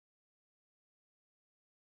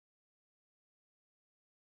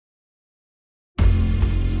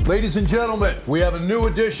Ladies and gentlemen, we have a new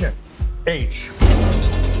addition. H.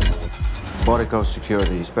 Portico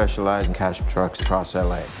Security specialize in cash trucks across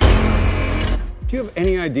LA. Do you have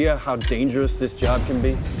any idea how dangerous this job can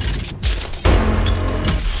be?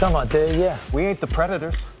 Some idea, yeah. We ain't the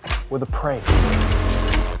predators, we're the prey.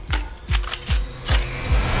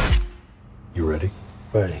 You ready?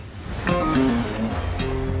 Ready.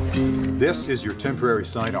 This is your temporary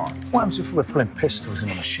sidearm. What happens if we're pulling pistols in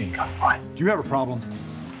a machine gun fight? Do you have a problem?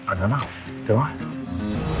 I don't know. Do I?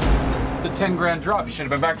 It's a 10 grand drop. You should have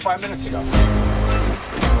been back 5 minutes ago.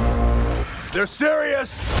 They're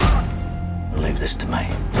serious! Leave this to me.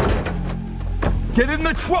 Get in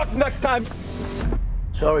the truck next time!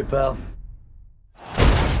 Sorry, pal.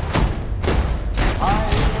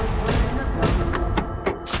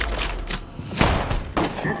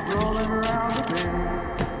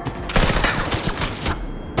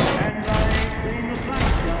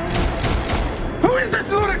 Who is this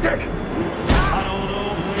lunatic?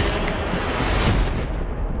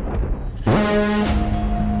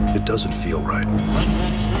 It doesn't feel right.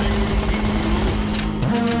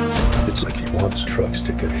 It's like he wants trucks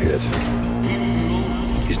to get hit.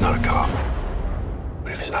 He's not a cop.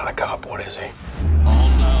 But if he's not a cop, what is he?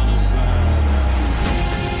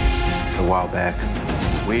 A while back,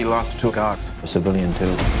 we lost 2 guards, a civilian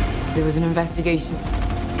too. There was an investigation.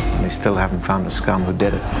 They still haven't found the scum who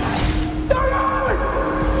did it.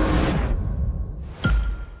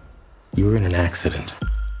 You were in an accident.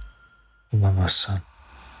 My son.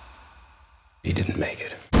 He didn't make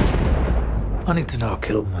it. I need to know who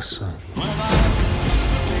killed my son.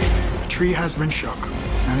 The tree has been shook,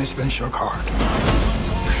 and it's been shook hard.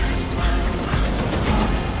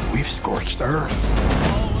 We've scorched the earth.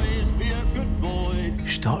 You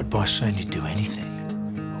started by saying you'd do anything.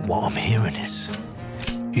 But what I'm hearing is,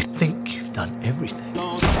 you think you've done everything.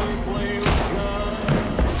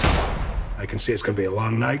 I can see it's gonna be a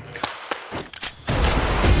long night.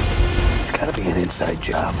 It's gotta be an inside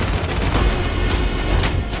job.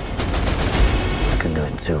 I can do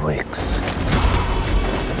it in 2 weeks.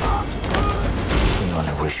 You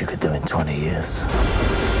only wish you could do it in 20 years.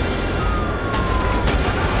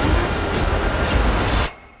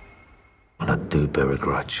 And I do bear a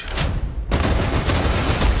grudge.